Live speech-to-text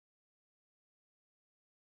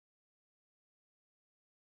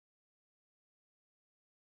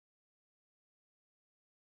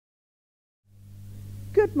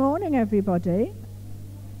Good morning, everybody,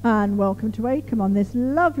 and welcome to Acomb on this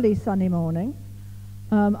lovely sunny morning.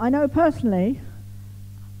 I know personally,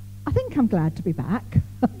 I think I'm glad to be back.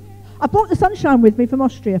 I brought the sunshine with me from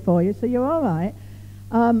Austria for you, so you're all right.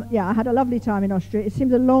 Yeah, I had a lovely time in Austria. It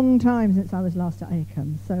seems a long time since I was last at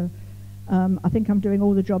Acomb, so I think I'm doing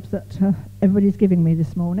all the jobs that everybody's giving me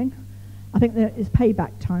this morning. I think there is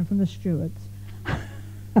payback time from the stewards.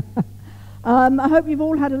 I hope you've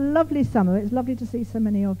all had a lovely summer. It's lovely to see so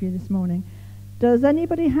many of you this morning. Does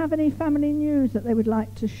anybody have any family news that they would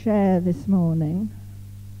like to share this morning?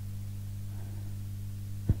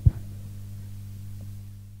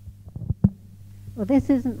 Well, this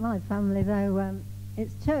isn't my family, though.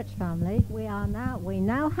 It's church family. We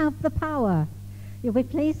now have the power. You'll be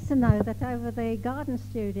pleased to know that over the garden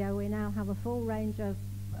studio we now have a full range of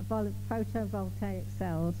photovoltaic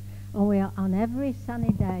cells, and we are, on every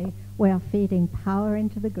sunny day, we are feeding power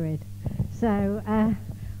into the grid. So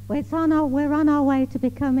we're on our way to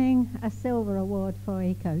becoming a silver award for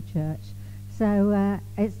Eco Church. So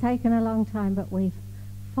it's taken a long time, but we've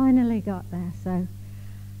finally got there. So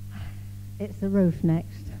it's the roof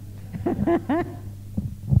next.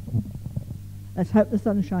 Let's hope the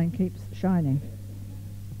sunshine keeps shining.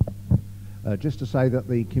 Just to say that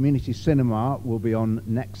the community cinema will be on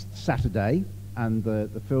next Saturday, and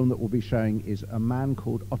the film that we'll be showing is A Man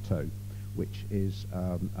Called Otto, which is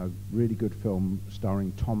a really good film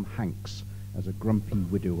starring Tom Hanks as a grumpy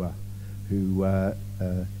widower who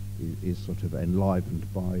is sort of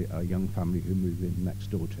enlivened by a young family who move in next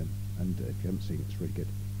door to him. And if you haven't seen it, it's really good.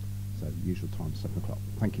 So usual time, 7 o'clock.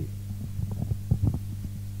 Thank you.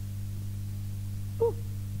 Ooh.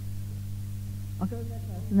 I'll go there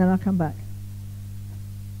first and then I'll come back.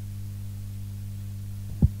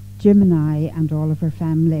 Jim and I and all of our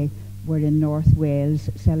family were in North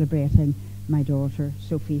Wales celebrating my daughter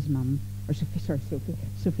Sophie's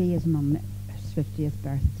Sophia's mum's 50th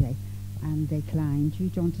birthday, and they climbed. Do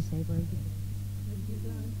you want to say where you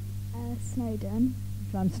did? Snowdon.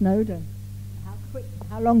 From Snowdon.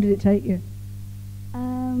 How long did it take you?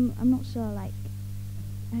 I'm not sure. Like,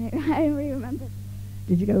 I don't really remember.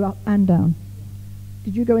 Did you go up and down?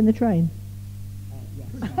 Did you go in the train?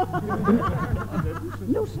 Yes.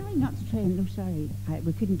 No, sorry, not the train. No, sorry,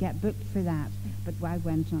 we couldn't get booked for that. But we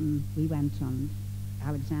went on.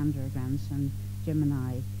 Alexander, our grandson, Jim and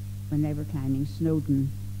I, when they were climbing Snowdon,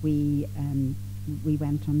 we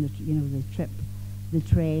went on the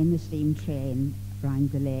steam train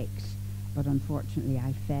around the lakes. But unfortunately,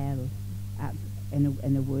 I fell in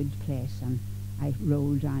a wood place, and I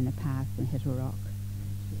rolled down a path and hit a rock.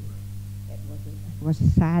 It was a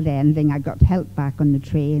sad ending. I got help back on the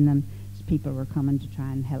train, and people were coming to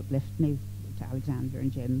try and help lift me to Alexander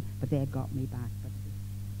and Jim, but they had got me back. But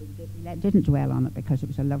we didn't dwell on it because it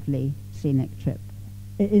was a lovely scenic trip.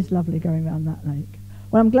 It is lovely going around that lake.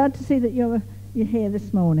 Well, I'm glad to see that you're here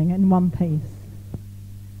this morning in one piece.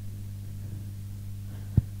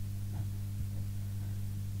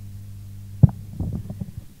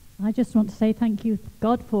 I just want to say thank you,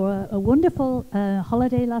 God, for a wonderful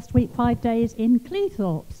holiday last week, 5 days in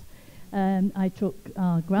Cleethorpes. I took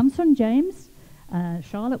our grandson, James.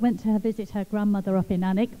 Charlotte went to visit her grandmother up in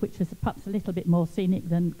Alnwick, which was perhaps a little bit more scenic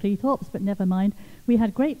than Cleethorpes, but never mind. We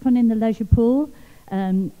had great fun in the leisure pool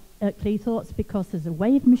at Cleethorpes because there's a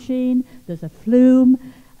wave machine, there's a flume,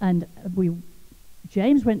 and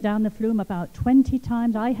James went down the flume about 20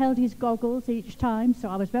 times. I held his goggles each time, so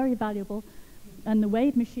I was very valuable. And the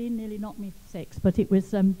wave machine nearly knocked me for 6, but it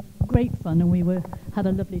was great fun, and we had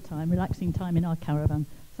a lovely time, relaxing time in our caravan.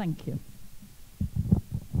 Thank you.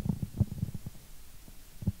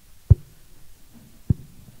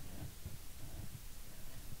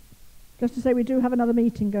 Just to say, we do have another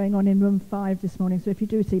meeting going on in room 5 this morning, so if you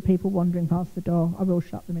do see people wandering past the door, I will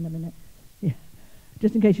shut them in a minute. Yeah.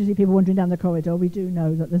 Just in case you see people wandering down the corridor, we do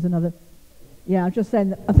know that there's another... Yeah, I'm just saying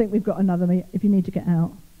that I think we've got another meeting. If you need to get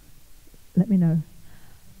out, let me know.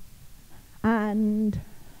 And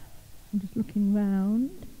I'm just looking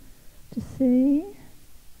round to see.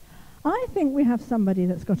 I think we have somebody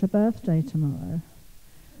that's got a birthday tomorrow.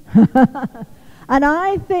 And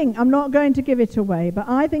I think, I'm not going to give it away, but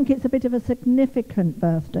I think it's a bit of a significant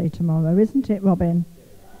birthday tomorrow, isn't it, Robin?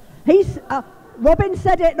 Robin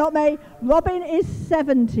said it, not me. Robin is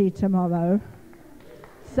 70 tomorrow.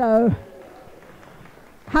 So,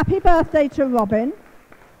 happy birthday to Robin.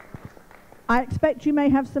 I expect you may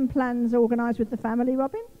have some plans organised with the family,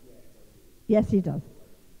 Robin? Yes, he does.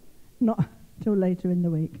 Not till later in the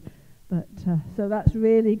week. But so that's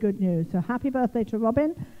really good news. So happy birthday to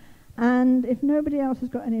Robin. And if nobody else has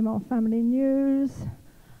got any more family news,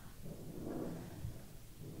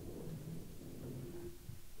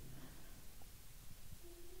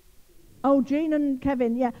 Oh, Jean and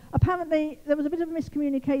Kevin, yeah. Apparently there was a bit of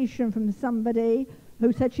miscommunication from somebody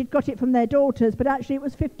who said she'd got it from their daughters, but actually it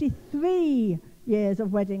was 53 years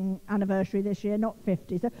of wedding anniversary this year, not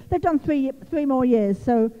 50. So they've done three more years,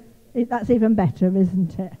 so that's even better,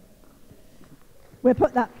 isn't it? We'll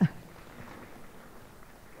put that...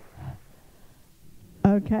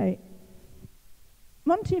 Okay.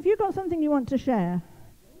 Monty, have you got something you want to share?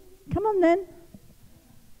 Come on then.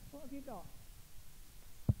 What have you got?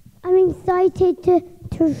 I'm excited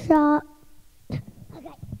to start. Okay.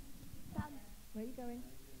 Where are you going?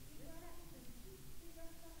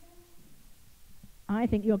 I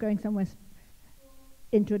think you're going somewhere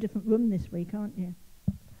into a different room this week, aren't you?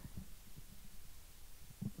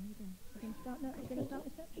 Where are you going? You're going to start, no, you're going to start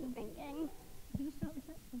reception. You're going to start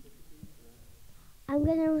reception. I'm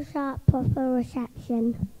going to start proper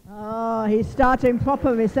reception. Oh, he's starting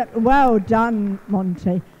proper reception. Well done,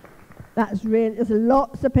 Monty. That's really, there's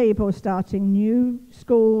lots of people starting new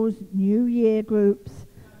schools, new year groups,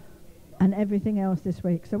 and everything else this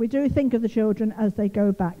week. So we do think of the children as they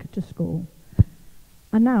go back to school.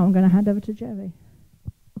 And now I'm going to hand over to Gerry.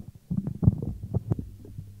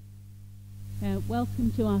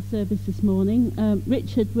 Welcome to our service this morning.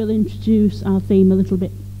 Richard will introduce our theme a little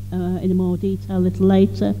bit in more detail a little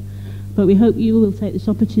later, but we hope you will take this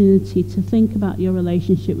opportunity to think about your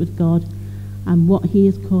relationship with God and what he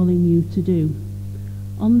is calling you to do.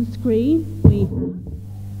 On the screen we have,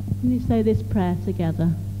 can you say this prayer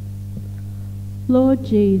together? Lord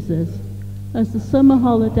Jesus, as the summer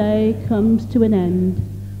holiday comes to an end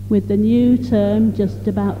with the new term just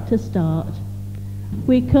about to start,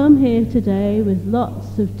 we come here today with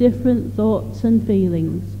lots of different thoughts and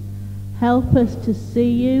feelings. Help us to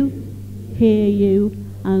see you, hear you,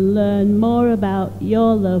 and learn more about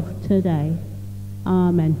your love today.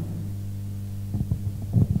 Amen.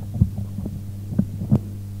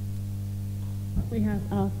 We have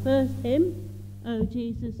our first hymn, Oh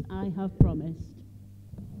Jesus, I Have Promised.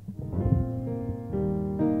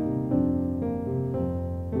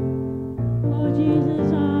 Oh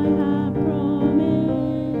Jesus, I have promised.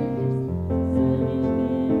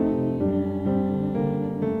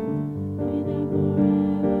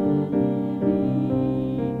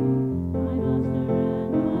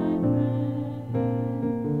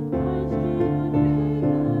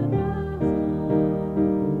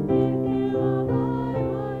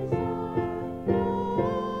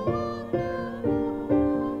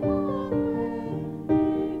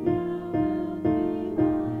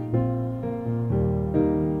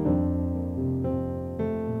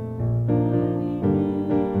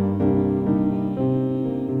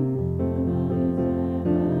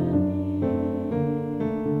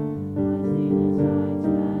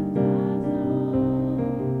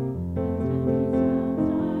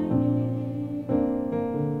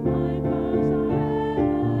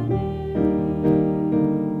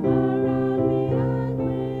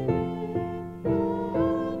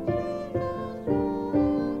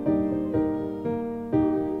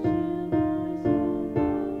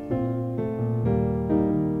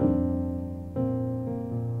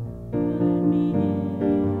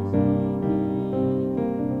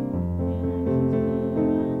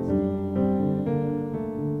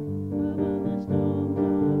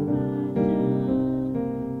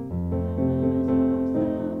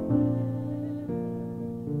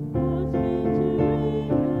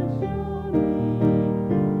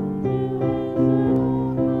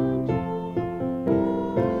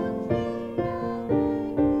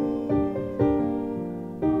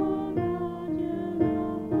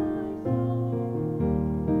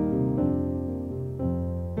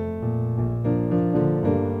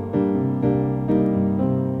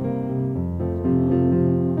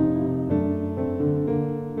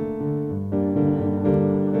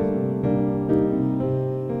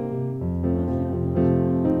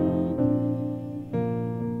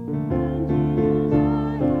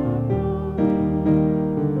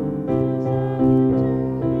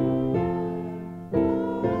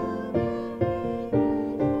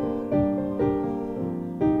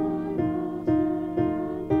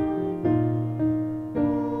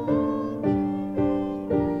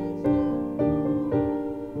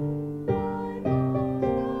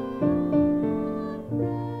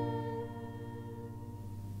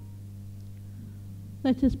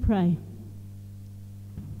 Let us pray.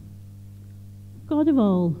 God of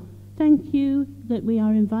all, thank you that we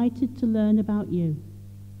are invited to learn about you.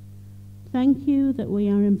 Thank you that we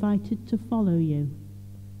are invited to follow you.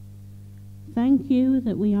 Thank you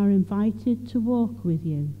that we are invited to walk with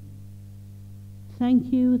you.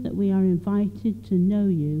 Thank you that we are invited to know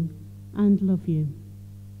you and love you.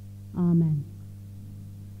 Amen.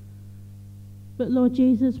 But Lord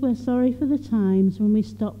Jesus, we're sorry for the times when we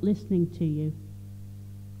stop listening to you,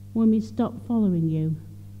 when we stop following you,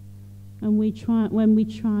 and when we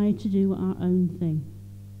try to do our own thing.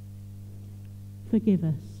 Forgive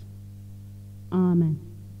us. Amen.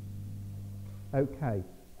 Okay.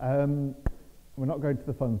 We're not going to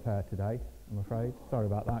the fun fair today, I'm afraid. Sorry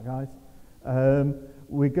about that, guys.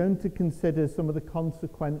 We're going to consider some of the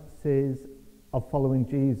consequences of following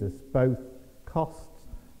Jesus, both costs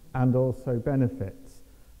and also benefits.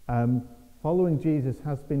 Following Jesus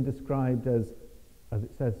has been described as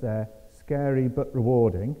it says there, scary but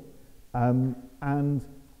rewarding. And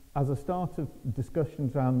as a start of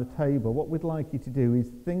discussions around the table, what we'd like you to do is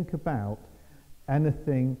think about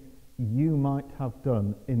anything you might have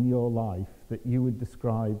done in your life that you would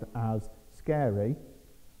describe as scary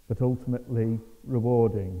but ultimately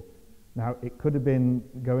rewarding. Now, it could have been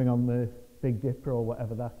going on the Big Dipper or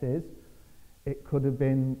whatever that is. It could have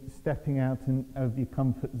been stepping out of your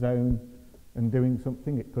comfort zone and doing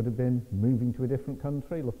something. It could have been moving to a different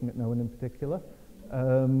country, looking at no one in particular.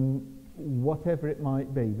 Whatever it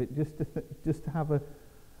might be, but just to have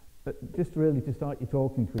just really to start you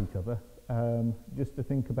talking to each other, just to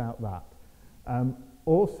think about that.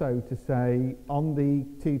 Also to say, on the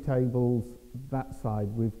tea tables that side,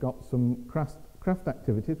 we've got some craft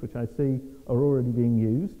activities, which I see are already being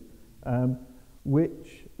used,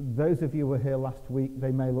 which those of you who were here last week,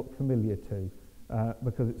 they may look familiar to,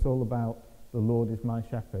 because it's all about the Lord is my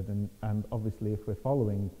shepherd, and obviously if we're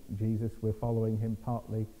following Jesus, we're following him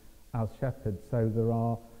partly as shepherd. So there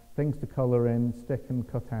are things to colour in, stick and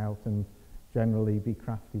cut out, and generally be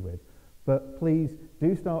crafty with. But please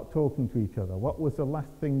do start talking to each other. What was the last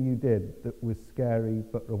thing you did that was scary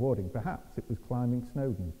but rewarding? Perhaps it was climbing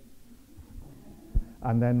Snowdon.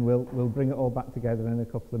 And then we'll bring it all back together in a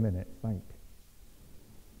couple of minutes. Thank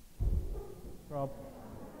you. Rob.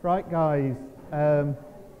 Right, guys.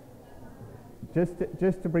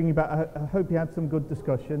 Just to bring you back, I hope you had some good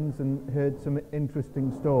discussions and heard some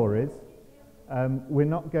interesting stories. We're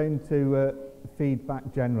not going to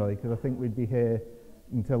feedback generally, because I think we'd be here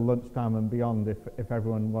until lunchtime and beyond if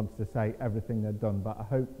everyone wants to say everything they've done, but I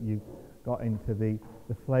hope you got into the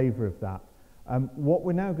flavour of that. What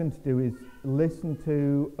we're now going to do is listen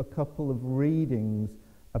to a couple of readings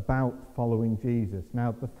about following Jesus.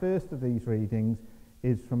 Now, the first of these readings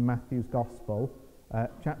is from Matthew's Gospel,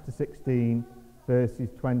 chapter 16, verses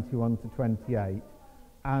 21 to 28,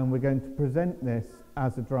 and we're going to present this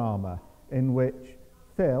as a drama in which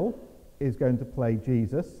Phil is going to play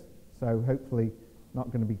Jesus, so hopefully not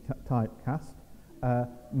going to be typecast.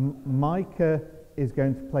 Micah is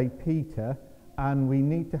going to play Peter, and we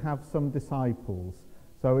need to have some disciples.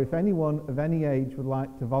 So if anyone of any age would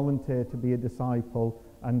like to volunteer to be a disciple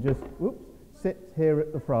and just sit here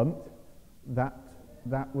at the front, that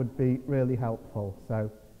would be really helpful. So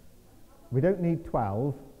we don't need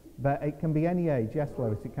 12, but it can be any age. Yes,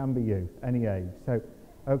 Lois, it can be you, any age. So,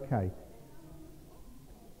 okay.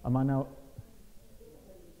 Am I now...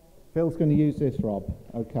 Phil's going to use this, Rob.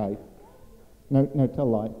 Okay. No, tell a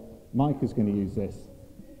lie. Mike is going to use this.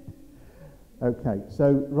 Okay,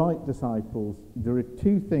 so right, disciples, there are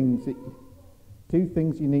two things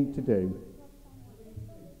you need to do.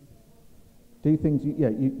 Two things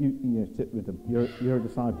you sit with them. You're a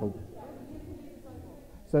disciple.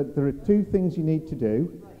 So there are two things you need to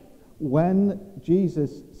do. When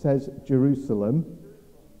Jesus says Jerusalem,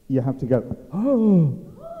 you have to go, oh!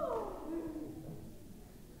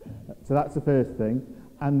 So that's the first thing.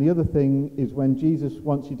 And the other thing is when Jesus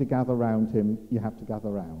wants you to gather round him, you have to gather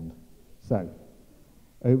round. So,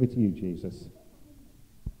 over to you, Jesus.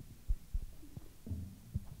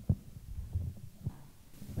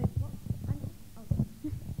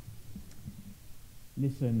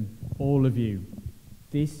 Listen, all of you,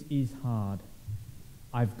 this is hard.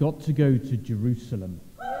 I've got to go to Jerusalem.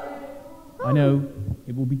 I know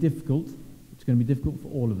it will be difficult. It's going to be difficult for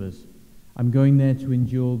all of us. I'm going there to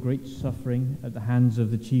endure great suffering at the hands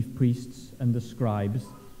of the chief priests and the scribes.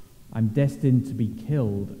 I'm destined to be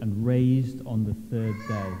killed and raised on the third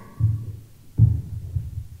day.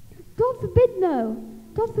 God forbid, no.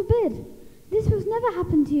 God forbid. This must never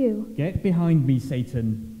happen to you. Get behind me,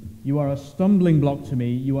 Satan. You are a stumbling block to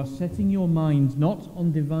me. You are setting your mind not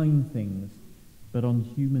on divine things, but on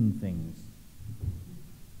human things.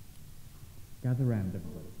 Gather round,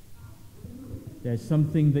 everybody. There's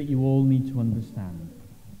something that you all need to understand.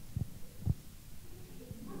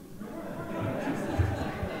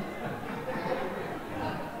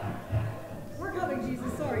 We're coming,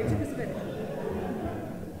 Jesus. Sorry, it took us a minute.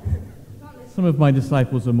 Some of my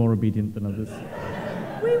disciples are more obedient than others.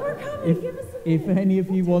 We were coming. Give us some If any of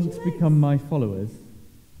you want to become my followers,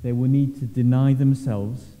 they will need to deny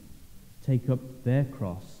themselves, take up their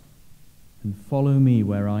cross, and follow me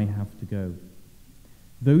where I have to go.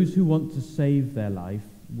 Those who want to save their life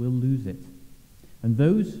will lose it, and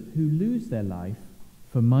those who lose their life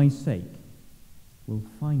for my sake will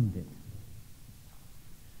find it.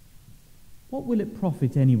 What will it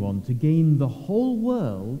profit anyone to gain the whole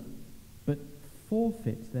world but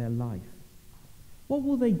forfeit their life? What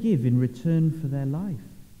will they give in return for their life?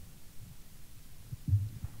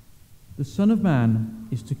 The Son of Man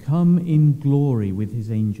is to come in glory with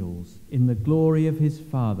his angels, in the glory of his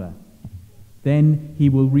Father. Then he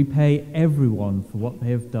will repay everyone for what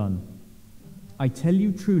they have done. I tell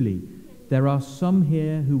you truly, there are some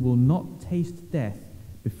here who will not taste death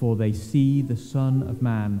before they see the Son of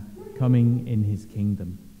Man coming in his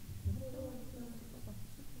kingdom.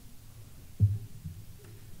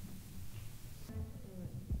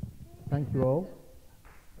 Thank you all.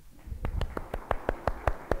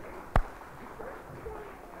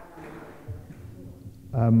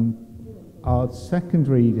 Our second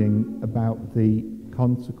reading about the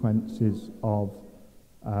consequences of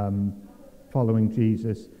following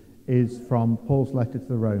Jesus is from Paul's letter to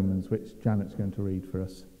the Romans, which Janet's going to read for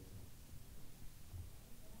us.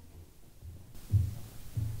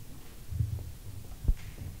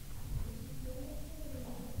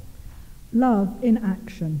 Love in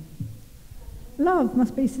action. Love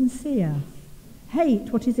must be sincere.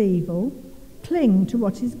 Hate what is evil. Cling to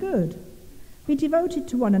what is good. Be devoted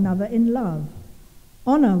to one another in love.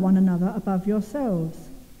 Honour one another above yourselves.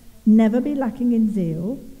 Never be lacking in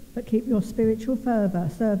zeal, but keep your spiritual fervour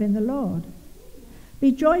serving the Lord.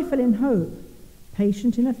 Be joyful in hope,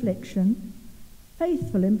 patient in affliction,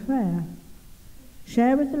 faithful in prayer.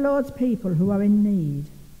 Share with the Lord's people who are in need.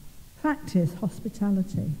 Practice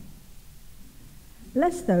hospitality.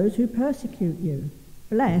 Bless those who persecute you.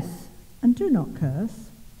 Bless and do not curse.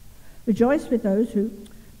 Rejoice with those who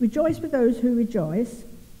rejoice.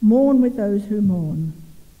 Mourn with those who mourn.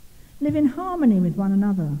 Live in harmony with one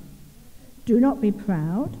another. Do not be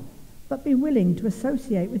proud, but be willing to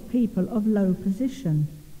associate with people of low position.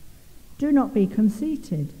 Do not be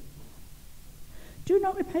conceited. Do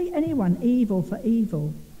not repay anyone evil for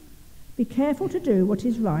evil. Be careful to do what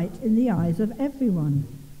is right in the eyes of everyone.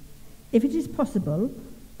 If it is possible,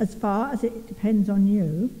 as far as it depends on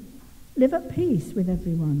you, live at peace with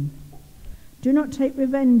everyone. Do not take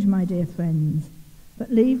revenge, my dear friends,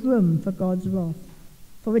 but leave room for God's wrath.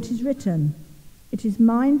 For it is written, "It is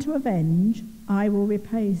mine to avenge, I will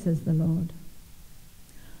repay," says the Lord.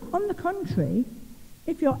 On the contrary,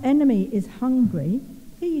 if your enemy is hungry,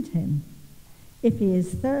 feed him. If he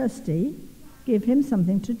is thirsty, give him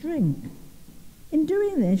something to drink. In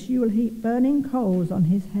doing this, you will heap burning coals on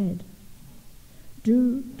his head.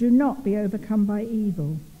 Do not be overcome by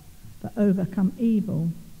evil, but overcome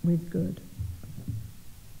evil with good.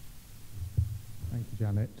 Thank you,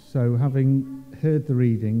 Janet. So having heard the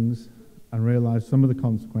readings and realised some of the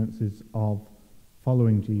consequences of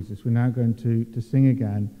following Jesus, we're now going to sing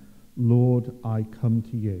again, "Lord, I come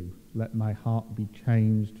to you. Let my heart be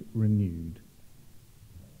changed, renewed."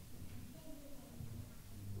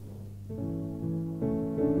 Lord,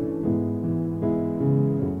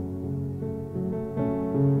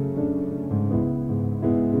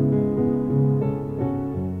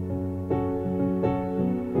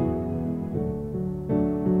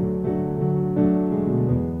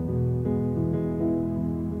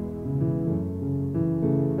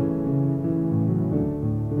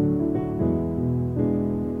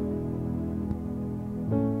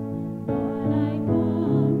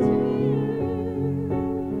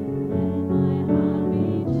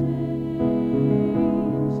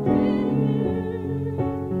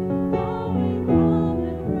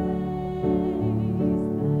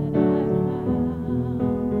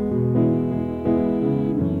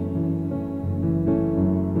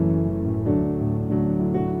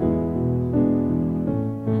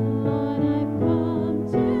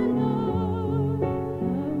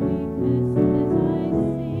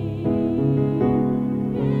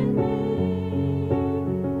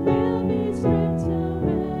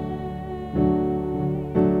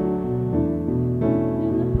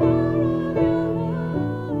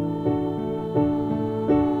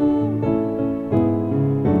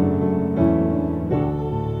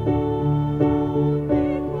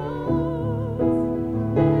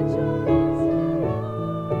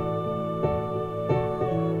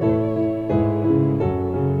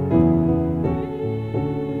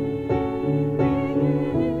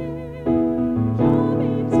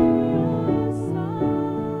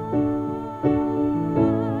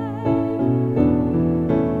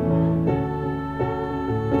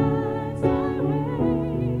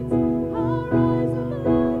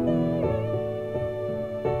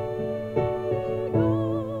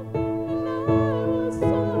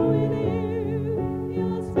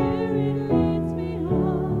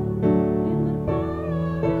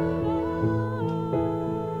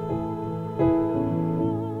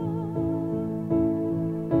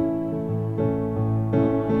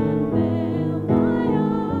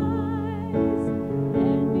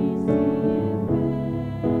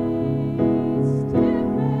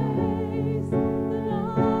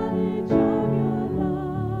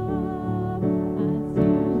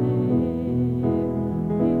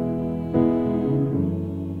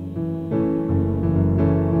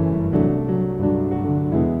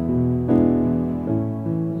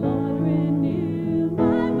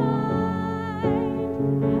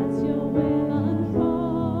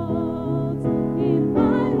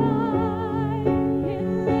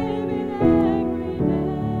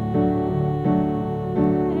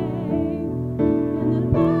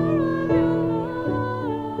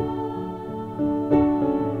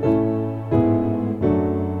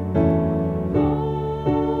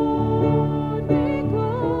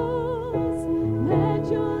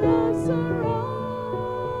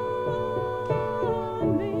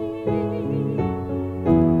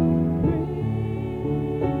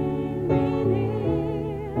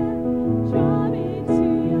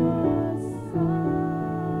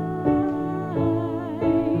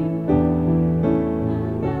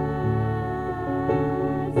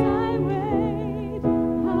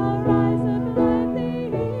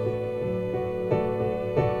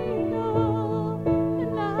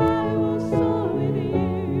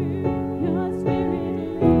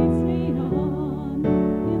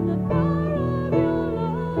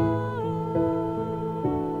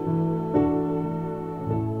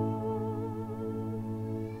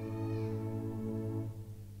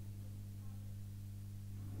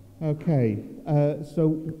 Okay, so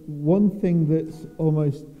one thing that's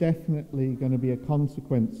almost definitely going to be a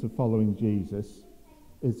consequence of following Jesus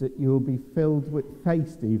is that you'll be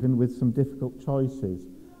faced even with some difficult choices.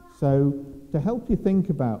 So to help you think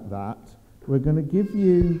about that, we're going to give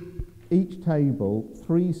you each table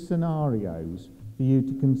 3 scenarios for you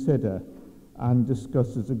to consider and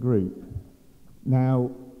discuss as a group. Now,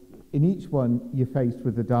 in each one, you're faced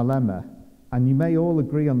with a dilemma, and you may all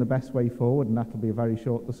agree on the best way forward, and that'll be a very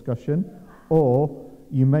short discussion, or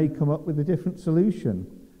you may come up with a different solution.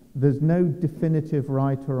 There's no definitive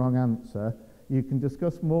right or wrong answer. You can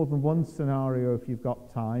discuss more than one scenario if you've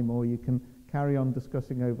got time, or you can carry on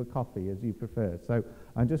discussing over coffee as you prefer. So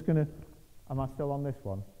I'm just going to, am I still on this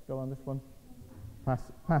one? Still on this one?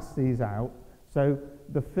 Pass these out. So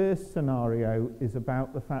the first scenario is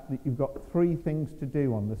about the fact that you've got 3 things to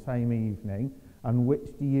do on the same evening, and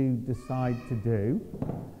which do you decide to do?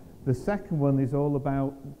 The second one is all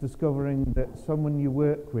about discovering that someone you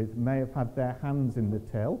work with may have had their hands in the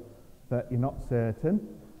till, but you're not certain,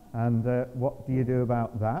 and what do you do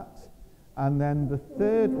about that? And then the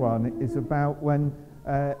third one is about when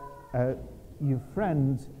your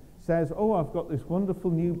friend says, oh, I've got this wonderful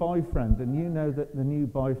new boyfriend, and you know that the new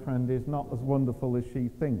boyfriend is not as wonderful as she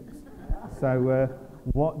thinks. So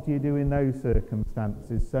what do you do in those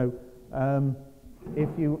circumstances? So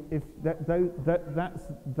that's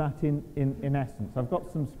that in essence. I've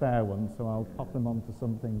got some spare ones, so I'll pop them onto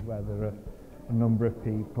something where there are a number of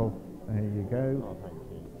people. There you go. Oh, thank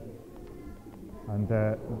you. And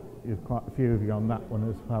there's quite a few of you on that one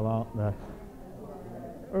as well, aren't there?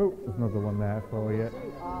 Oh, there's another one there for you.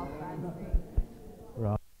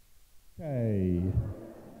 Right. Okay.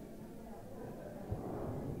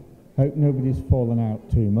 Hope nobody's fallen out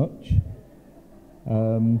too much.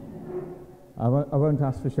 I won't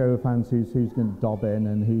ask for show of hands who's going to dob in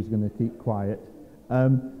and who's going to keep quiet.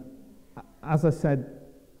 As I said,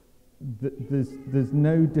 there's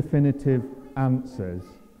no definitive answers,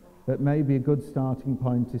 but maybe a good starting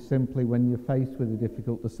point is simply when you're faced with a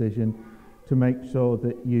difficult decision to make sure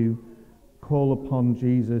that you call upon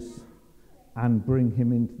Jesus and bring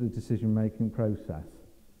him into the decision-making process.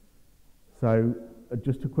 So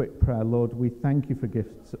just a quick prayer. Lord, we thank you for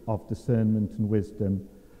gifts of discernment and wisdom,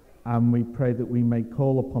 and we pray that we may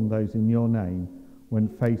call upon those in your name when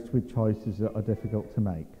faced with choices that are difficult to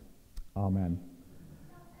make. Amen.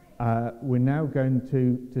 We're now going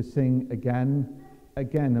to sing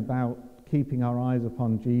again about keeping our eyes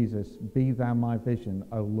upon Jesus. Be thou my vision,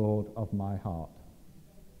 O Lord of my heart.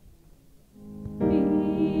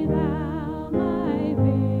 Be thou my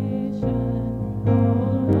vision, O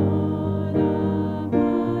Lord of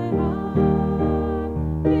my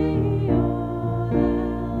heart. Be all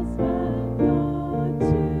else but Lord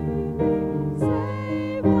to me,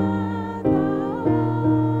 save what thou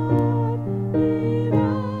art. Be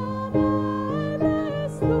thou my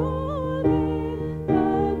best Lord in the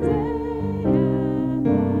day and the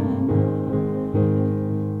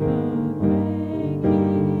night. The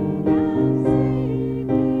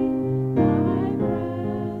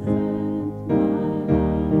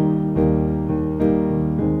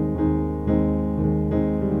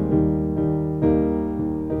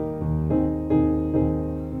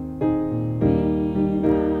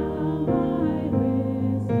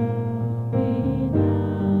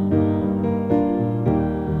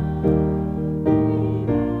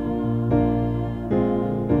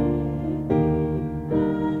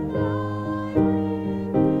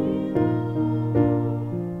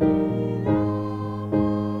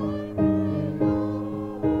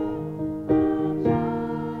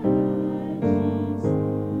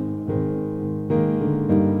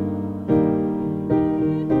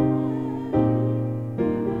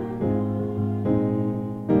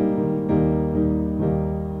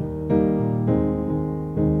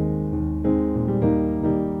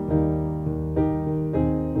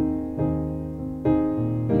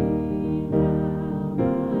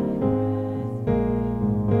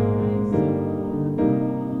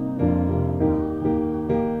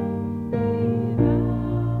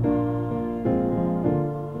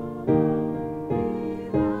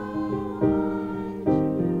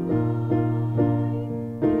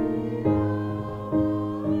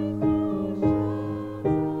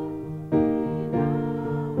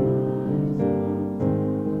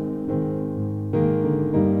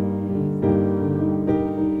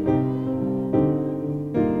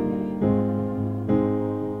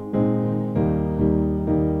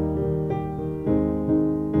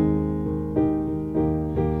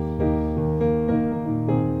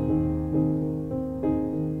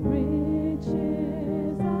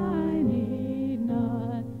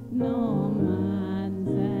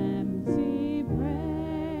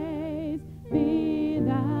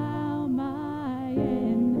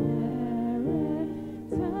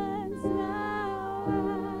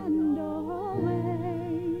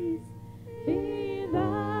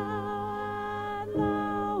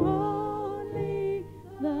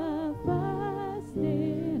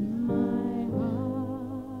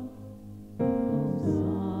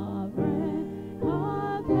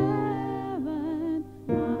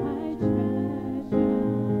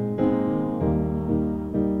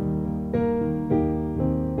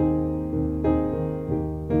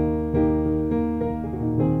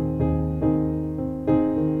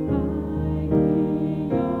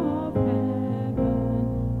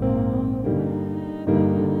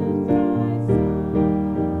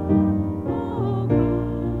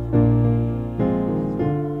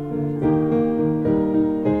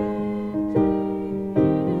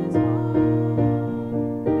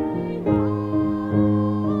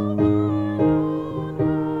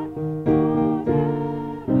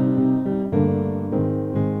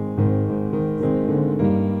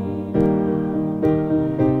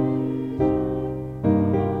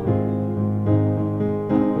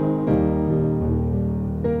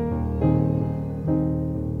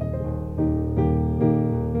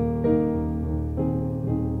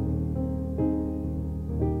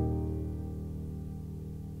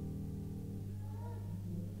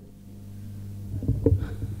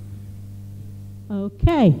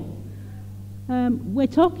We're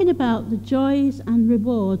talking about the joys and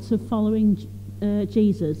rewards of following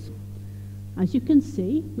Jesus. As you can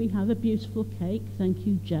see, we have a beautiful cake. Thank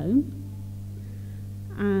you, Joan.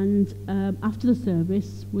 And after the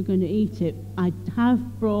service, we're going to eat it. I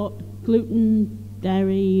have brought gluten,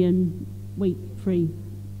 dairy, and wheat-free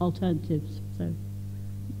alternatives, so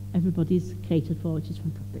everybody's catered for, which is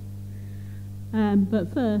fantastic.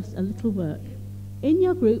 But first, a little work. In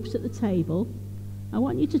your groups at the table, I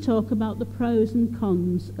want you to talk about the pros and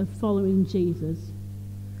cons of following Jesus.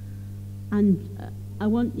 And I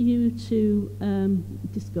want you to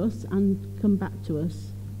discuss and come back to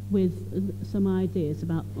us with some ideas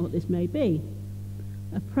about what this may be.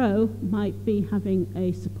 A pro might be having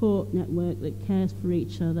a support network that cares for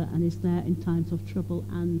each other and is there in times of trouble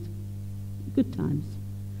and good times.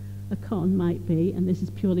 A con might be, and this is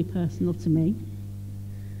purely personal to me,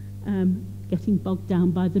 getting bogged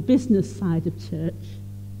down by the business side of church.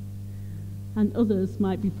 And others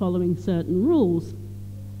might be following certain rules.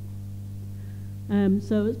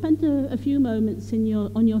 So spend a few moments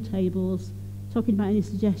on your tables talking about any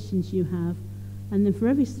suggestions you have, and then for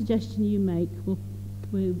every suggestion you make,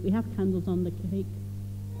 we have candles on the cake.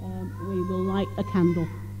 We will light a candle.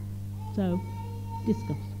 So,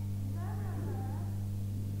 discuss.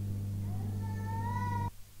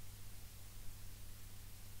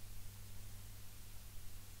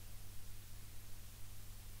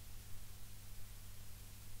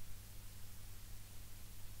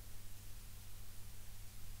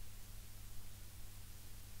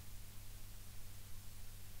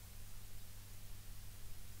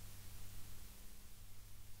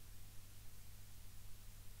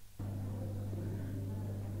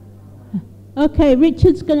 Okay,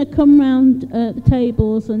 Richard's going to come round the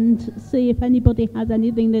tables and see if anybody has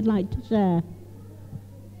anything they'd like to share.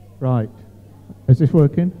 Right. Is this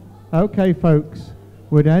working? Okay, folks.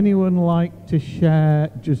 Would anyone like to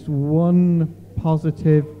share just one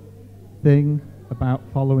positive thing about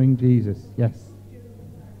following Jesus? Yes.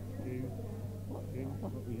 What were you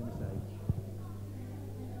going to say?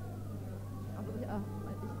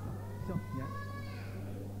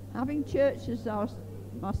 Having church as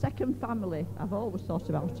my second family, I've always thought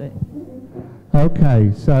about it.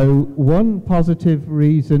 Okay, so one positive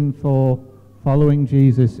reason for following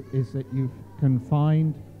Jesus is that you can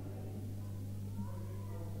find...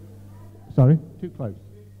 Sorry? Too close.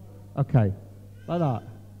 Okay, like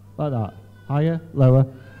that. Higher, lower.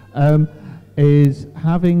 Is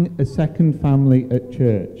having a second family at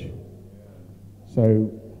church.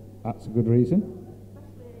 So that's a good reason.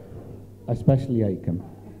 Especially Acomb.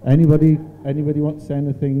 Anybody want to say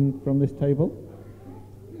anything from this table?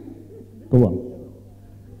 Go on.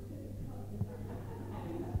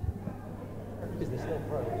 Is this still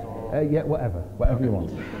pros or? Yeah, whatever you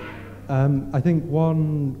want. I think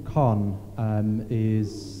one con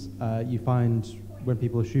is you find when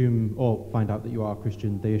people assume or find out that you are a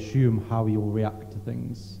Christian, they assume how you'll react to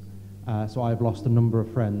things. So I've lost a number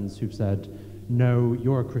of friends who've said, no,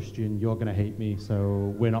 you're a Christian, you're going to hate me,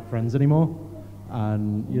 so we're not friends anymore.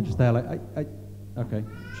 And you're just there like, okay,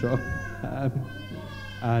 sure.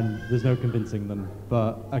 And there's no convincing them.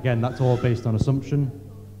 But again, that's all based on assumption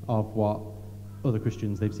of what other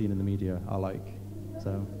Christians they've seen in the media are like.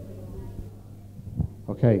 So.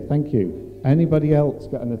 Okay, thank you. Anybody else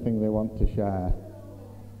got anything they want to share?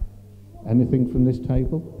 Anything from this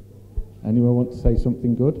table? Anyone want to say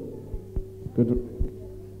something good? Good.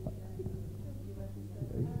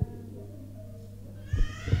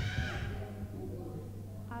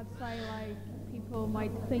 People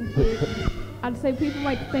might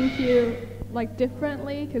think you like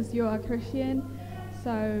differently because you're a Christian,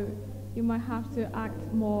 so you might have to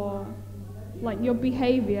act more like your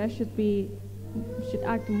behavior should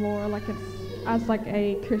act more like as like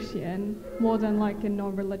a Christian more than like a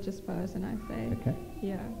non-religious person, I think. Okay.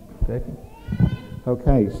 Yeah.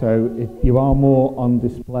 Okay, so if you are more on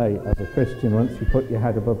display as a Christian once you put your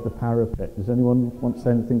head above the parapet. Does anyone want to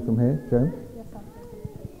say anything from here, Joan?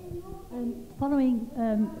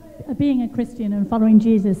 Being a Christian and following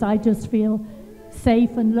Jesus, I just feel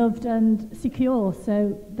safe and loved and secure.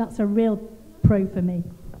 So that's a real pro for me.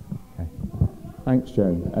 Okay. Thanks,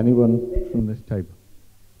 Joan. Anyone from this table?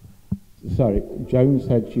 Sorry, Joan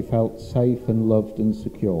said she felt safe and loved and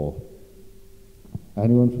secure.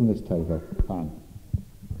 Anyone from this table? Pan.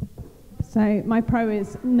 So my pro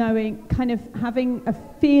is knowing, kind of having a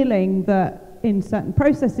feeling that in certain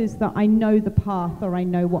processes that I know the path or I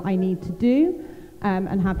know what I need to do,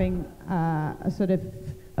 and having a sort of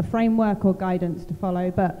a framework or guidance to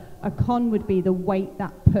follow. But a con would be the weight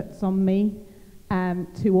that puts on me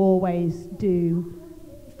to always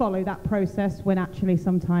follow that process when actually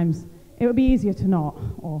sometimes it would be easier to not,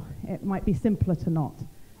 or it might be simpler to not.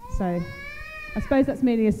 So I suppose that's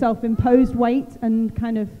merely a self-imposed weight and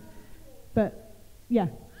kind of, but yeah,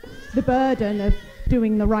 the burden of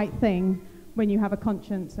doing the right thing when you have a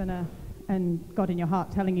conscience and God in your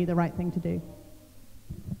heart telling you the right thing to do.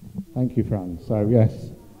 Thank you, Fran. So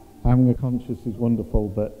yes, having a conscience is wonderful,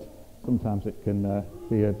 but sometimes it can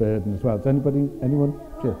be a burden as well. Does anyone?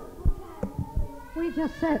 Jill? We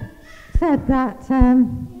just said that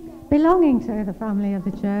belonging to the family of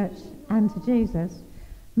the church and to Jesus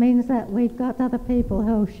means that we've got other people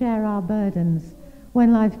who'll share our burdens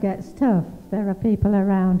when life gets tough. There are people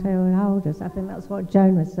around who will hold us. I think that's what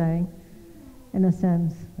Joan was saying, in a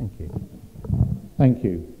sense. Thank you. Thank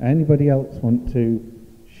you. Anybody else want to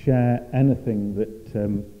share anything that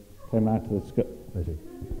came out of the Lizzie?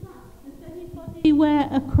 Do you wear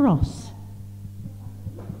a cross?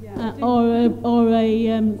 Or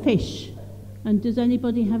a fish? And does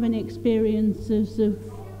anybody have any experiences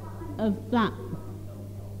of that?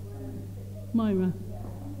 Moira?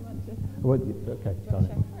 Okay, sorry.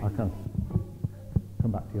 I can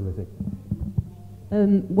come back to you, Lizzie.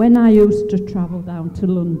 When I used to travel down to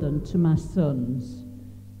London to my son's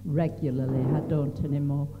regularly, I don't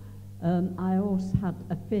anymore, I always had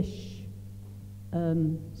a fish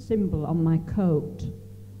symbol on my coat,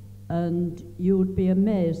 and you would be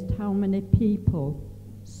amazed how many people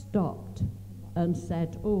stopped and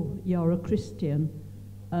said, "Oh, you're a Christian,"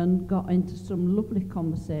 and got into some lovely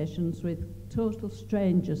conversations with total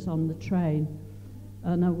strangers on the train.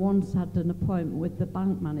 And I once had an appointment with the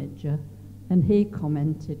bank manager, and he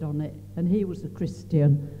commented on it, and he was a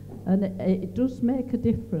Christian. And it does make a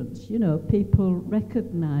difference, you know, people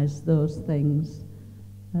recognise those things.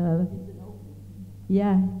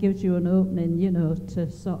 Yeah, gives you an opening, you know, to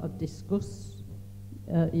sort of discuss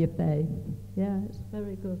your faith. Yeah, it's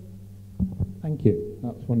very good. Thank you.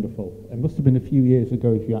 That's wonderful. It must have been a few years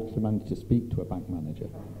ago if you actually managed to speak to a bank manager.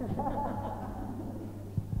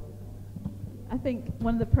 I think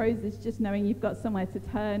one of the pros is just knowing you've got somewhere to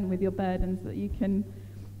turn with your burdens, that you can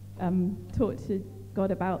talk to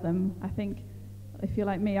God about them. I think if you're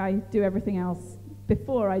like me, I do everything else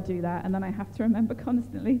before I do that, and then I have to remember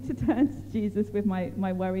constantly to turn to Jesus with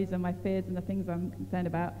my worries and my fears and the things I'm concerned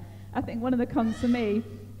about. I think one of the cons for me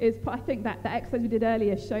is, I think that the exercise we did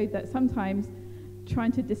earlier showed that sometimes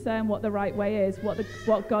trying to discern what the right way is,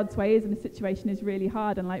 what God's way is in a situation is really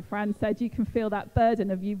hard. And like Fran said, you can feel that burden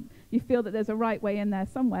of you feel that there's a right way in there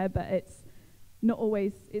somewhere, but it's not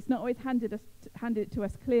always handed it to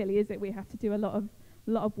us clearly, is it? We have to do a lot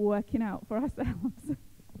of working out for ourselves.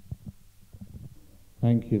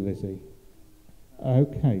 Thank you, Lizzie.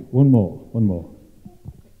 Okay, one more.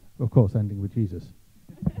 Of course, ending with Jesus.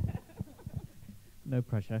 No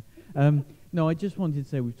pressure. No, I just wanted to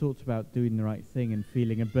say we've talked about doing the right thing and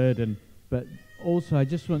feeling a burden, but also I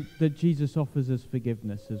just want that Jesus offers us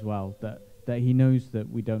forgiveness as well, that he knows that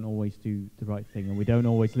we don't always do the right thing and we don't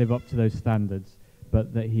always live up to those standards,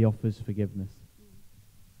 but that he offers forgiveness.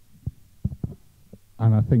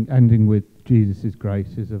 And I think ending with Jesus'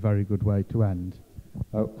 grace is a very good way to end.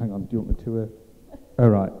 Oh, hang on, do you want me to... Oh,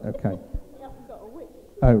 right, okay.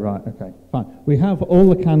 Oh, right, okay, fine. We have all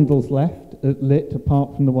the candles left lit,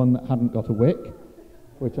 apart from the one that hadn't got a wick,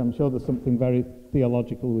 which I'm sure there's something very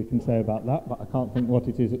theological we can say about that, but I can't think what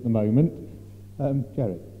it is at the moment.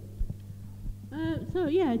 Gerry? So,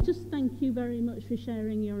 yeah, just thank you very much for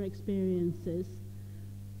sharing your experiences.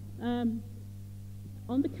 On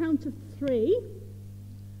the count of 3,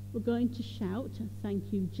 we're going to shout,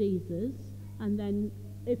 "Thank you, Jesus," and then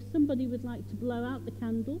if somebody would like to blow out the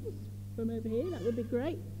candles from over here, that would be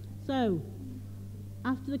great. So,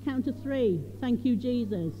 after the count of 3, thank you,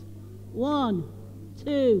 Jesus. 1,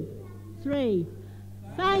 2, 3.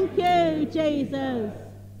 Thank you, Jesus.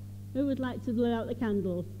 Who would like to blow out the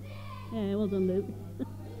candles? Yeah, well done, Luke.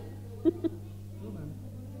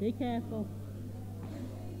 Be careful.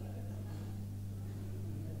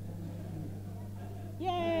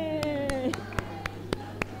 Yay!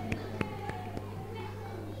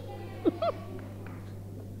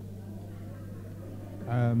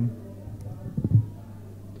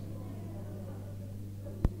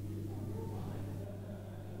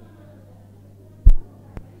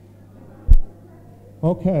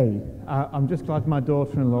 Okay, I'm just glad my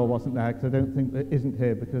daughter-in-law wasn't there, because isn't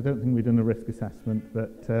here, because I don't think we've done a risk assessment,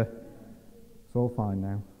 but it's all fine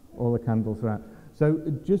now. All the candles are out. So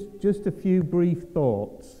just a few brief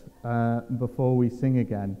thoughts before we sing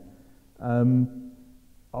again.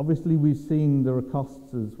 Obviously, we've seen there are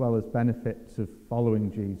costs as well as benefits of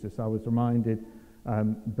following Jesus. I was reminded,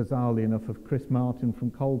 bizarrely enough, of Chris Martin from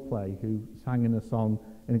Coldplay, who sang in a song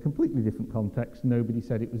in a completely different context. Nobody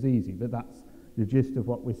said it was easy, but that's the gist of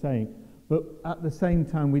what we're saying. But at the same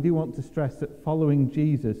time, we do want to stress that following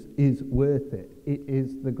Jesus is worth it. It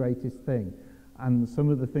is the greatest thing. And some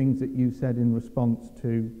of the things that you said in response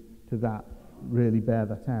to that really bear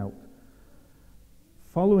that out.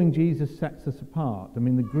 Following Jesus sets us apart. I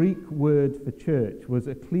mean, the Greek word for church was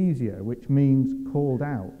ecclesia, which means called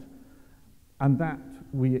out. And that,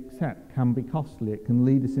 we accept, can be costly. It can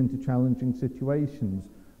lead us into challenging situations.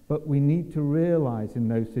 But we need to realise in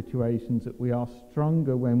those situations that we are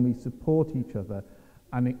stronger when we support each other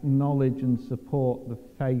and acknowledge and support the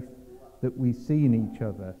faith that we see in each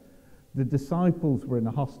other. The disciples were in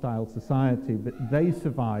a hostile society, but they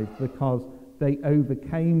survived because they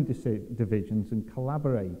overcame divisions and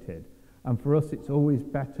collaborated. And for us, it's always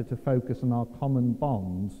better to focus on our common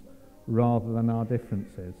bonds rather than our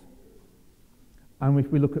differences. And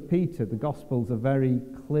if we look at Peter, the Gospels are very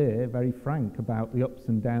clear, very frank about the ups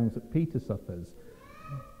and downs that Peter suffers.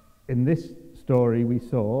 In this story we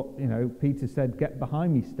saw, Peter said, "Get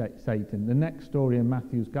behind me, Satan." The next story in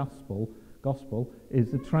Matthew's Gospel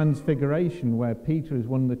is the Transfiguration, where Peter is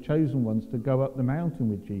one of the chosen ones to go up the mountain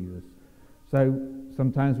with Jesus. So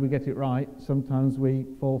sometimes we get it right, sometimes we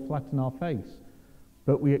fall flat on our face.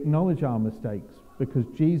 But we acknowledge our mistakes because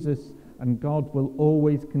Jesus and God will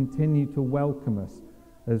always continue to welcome us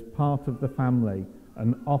as part of the family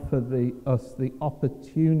and offer us the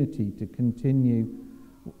opportunity to continue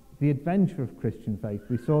the adventure of Christian faith.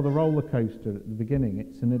 We saw the roller coaster at the beginning.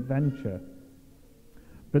 It's an adventure.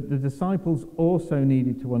 But the disciples also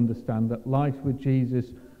needed to understand that life with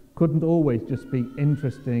Jesus couldn't always just be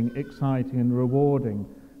interesting, exciting and rewarding.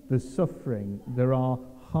 There's suffering. There are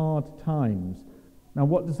hard times. Now,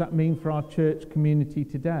 what does that mean for our church community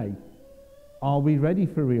today? Are we ready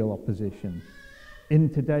for real opposition? In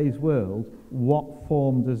today's world, what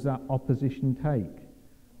form does that opposition take?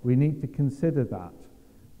 We need to consider that,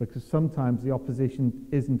 because sometimes the opposition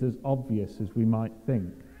isn't as obvious as we might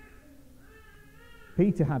think.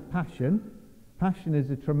 Peter had passion. Passion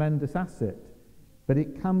is a tremendous asset, but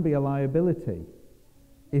it can be a liability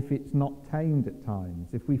if it's not tamed at times.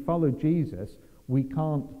 If we follow Jesus, we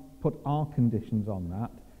can't put our conditions on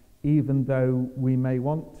that, even though we may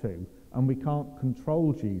want to. And we can't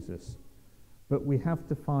control Jesus, but we have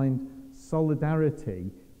to find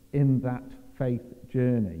solidarity in that faith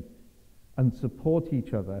journey and support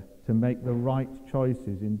each other to make the right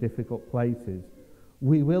choices in difficult places.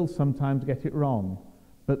 We will sometimes get it wrong,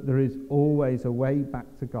 but there is always a way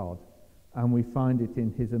back to God, and we find it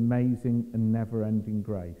in his amazing and never-ending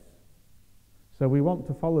grace. So we want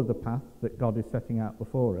to follow the path that God is setting out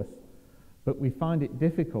before us, but we find it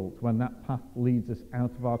difficult when that path leads us out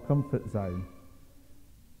of our comfort zone.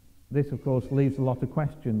 This, of course, leaves a lot of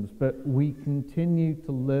questions, but we continue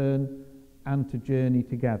to learn and to journey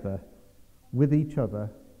together with each other,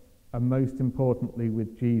 and most importantly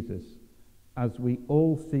with Jesus, as we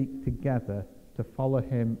all seek together to follow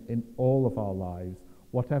him in all of our lives,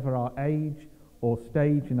 whatever our age or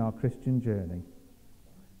stage in our Christian journey.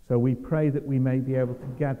 So we pray that we may be able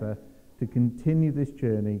together to continue this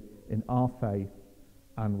journey in our faith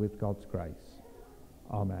and with God's grace.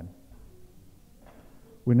 Amen.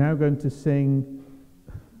 We're now going to sing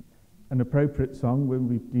an appropriate song when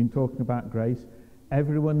we've been talking about grace.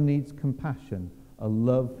 Everyone needs compassion, a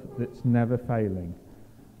love that's never failing,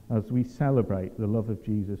 as we celebrate the love of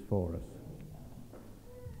Jesus for us.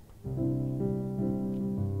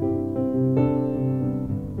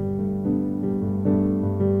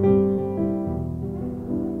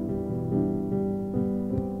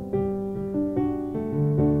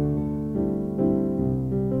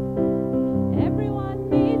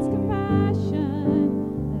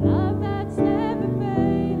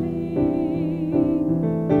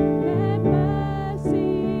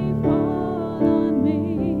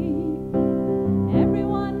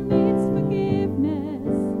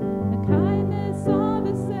 Kindness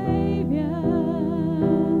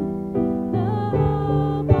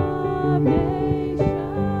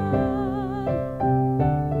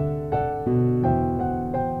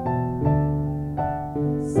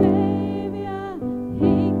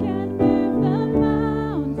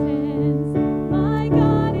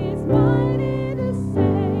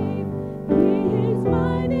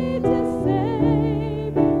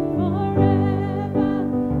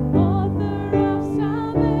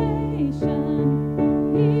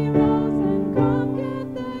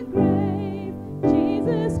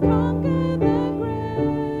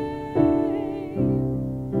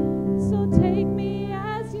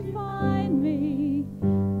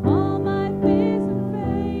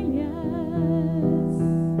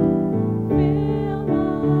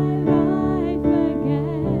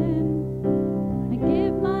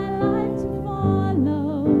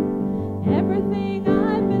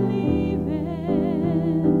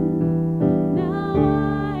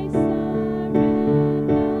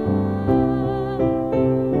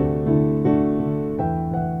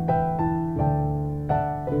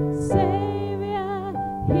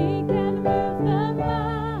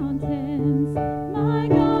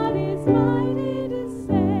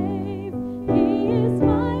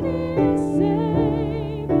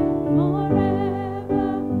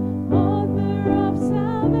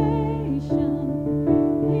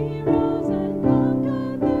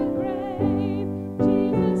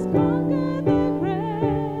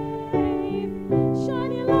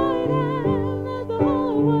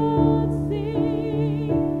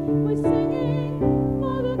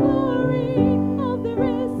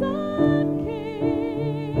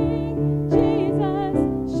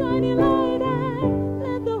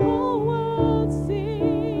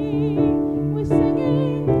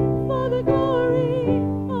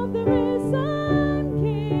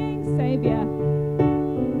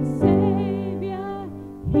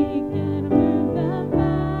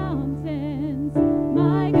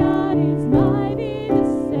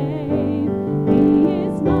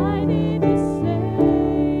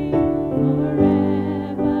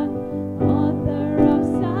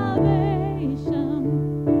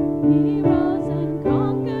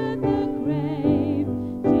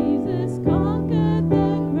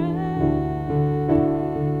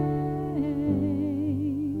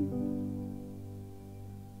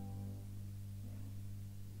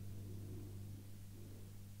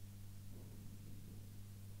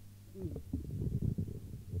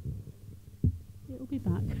It'll be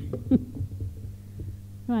back.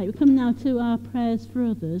 Right, we come now to our prayers for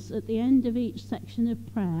others. At the end of each section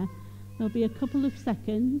of prayer, there'll be a couple of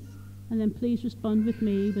seconds, and then please respond with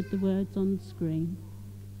me with the words on the screen.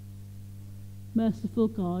 Merciful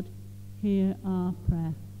God, hear our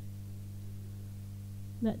prayer.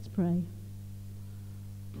 Let's pray.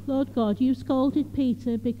 Lord God, you scolded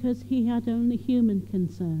Peter because he had only human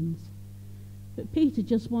concerns. But Peter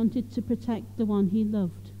just wanted to protect the one he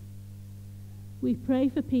loved. We pray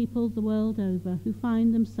for people the world over who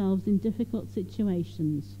find themselves in difficult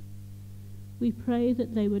situations. We pray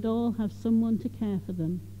that they would all have someone to care for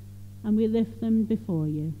them, and we lift them before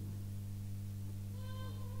you.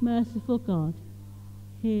 Merciful God,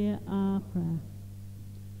 hear our prayer.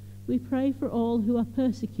 We pray for all who are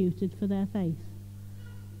persecuted for their faith,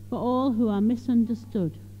 for all who are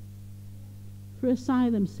misunderstood, for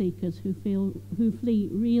asylum seekers who flee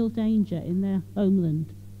real danger in their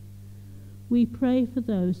homeland. We pray for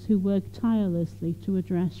those who work tirelessly to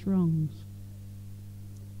address wrongs.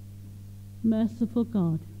 Merciful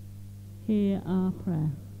God, hear our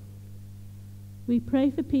prayer. We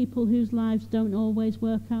pray for people whose lives don't always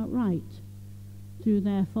work out right, through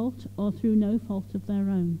their fault or through no fault of their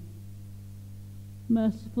own.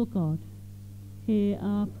 Merciful God, hear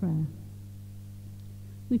our prayer.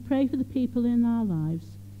 We pray for the people in our lives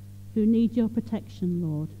who need your protection,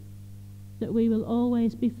 Lord, that we will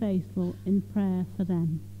always be faithful in prayer for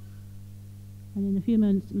them. And in a few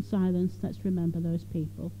moments of silence, let's remember those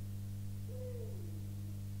people.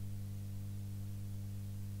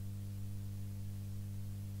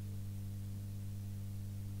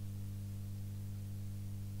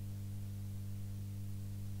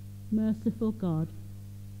 Merciful God,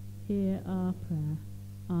 hear our prayer.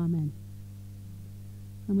 Amen.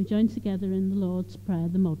 And we join together in the Lord's Prayer,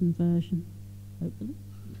 the modern version, hopefully.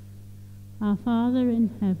 Our Father in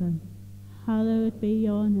heaven, hallowed be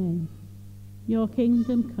your name. Your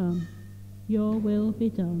kingdom come, your will be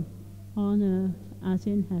done, on earth as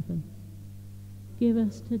in heaven. Give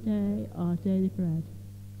us today our daily bread.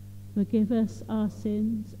 Forgive us our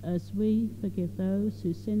sins as we forgive those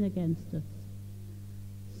who sin against us.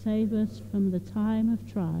 Save us from the time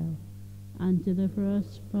of trial and deliver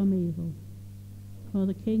us from evil. For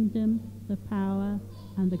the kingdom, the power,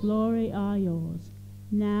 and the glory are yours,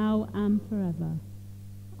 now and forever.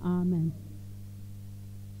 Amen.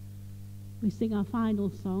 We sing our final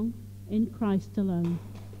song, In Christ Alone,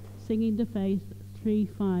 singing the faith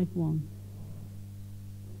 351.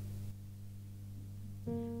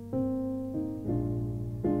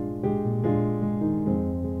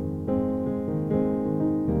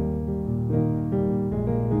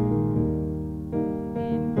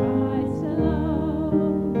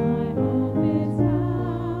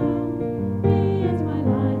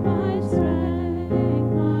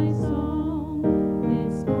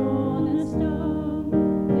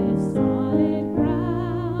 This solid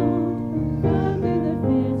ground, firm in the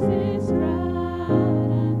fiercest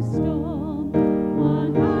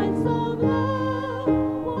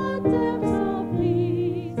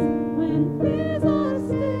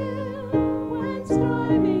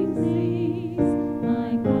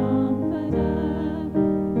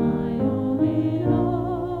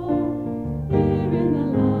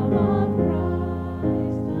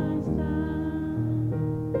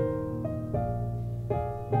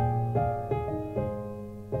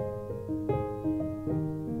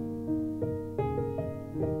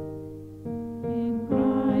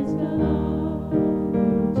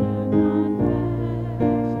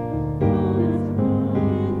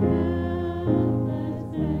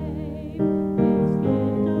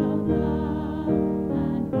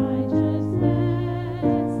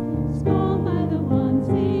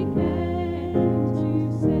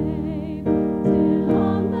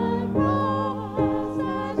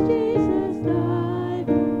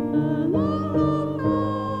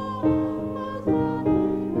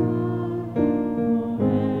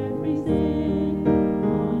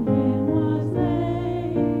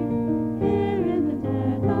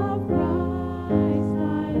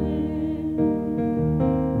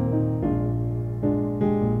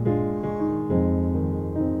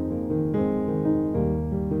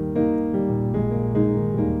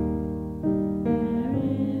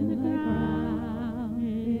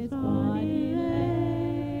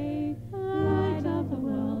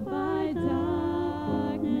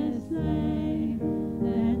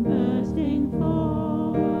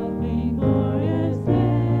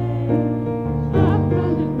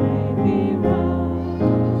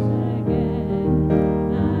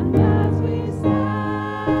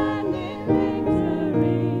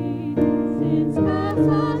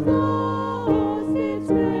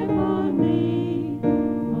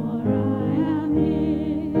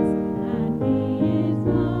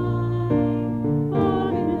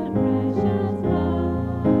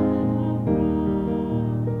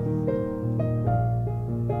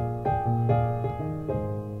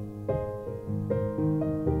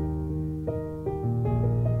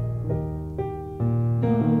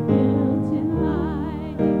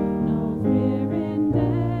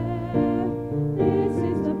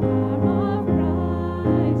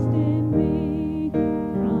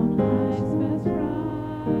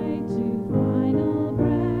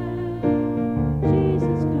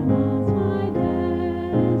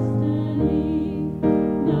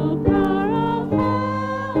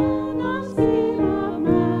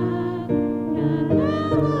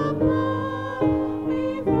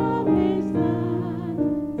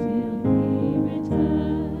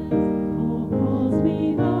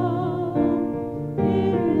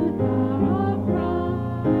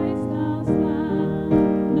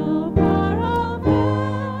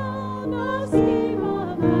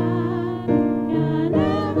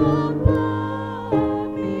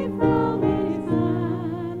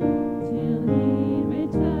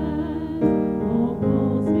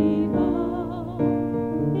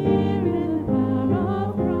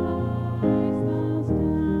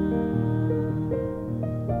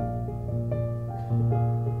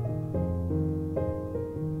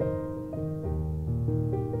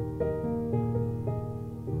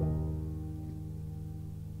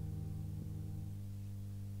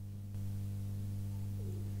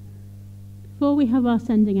before we have our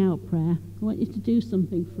sending out prayer, I want you to do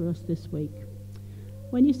something for us this week.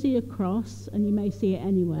 When you see a cross, and you may see it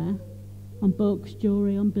anywhere, on books,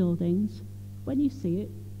 jewellery, on buildings, when you see it,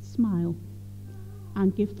 smile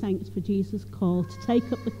and give thanks for Jesus' call to take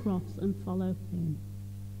up the cross and follow him.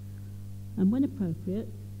 And when appropriate,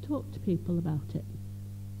 talk to people about it.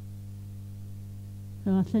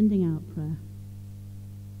 So our sending out prayer.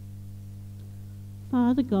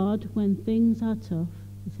 Father God, when things are tough,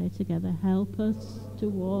 we say together, help us to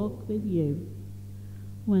walk with you.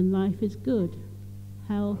 When life is good,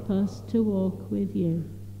 help us to walk with you.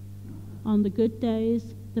 On the good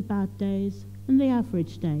days, the bad days, and the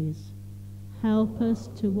average days, help us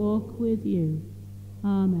to walk with you.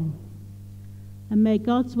 Amen. And may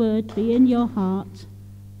God's word be in your heart.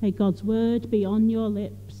 May God's word be on your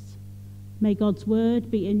lips. May God's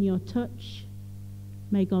word be in your touch.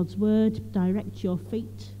 May God's word direct your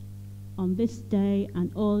feet on this day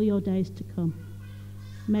and all your days to come.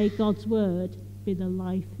 May God's word be the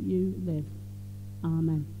life you live.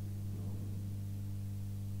 Amen.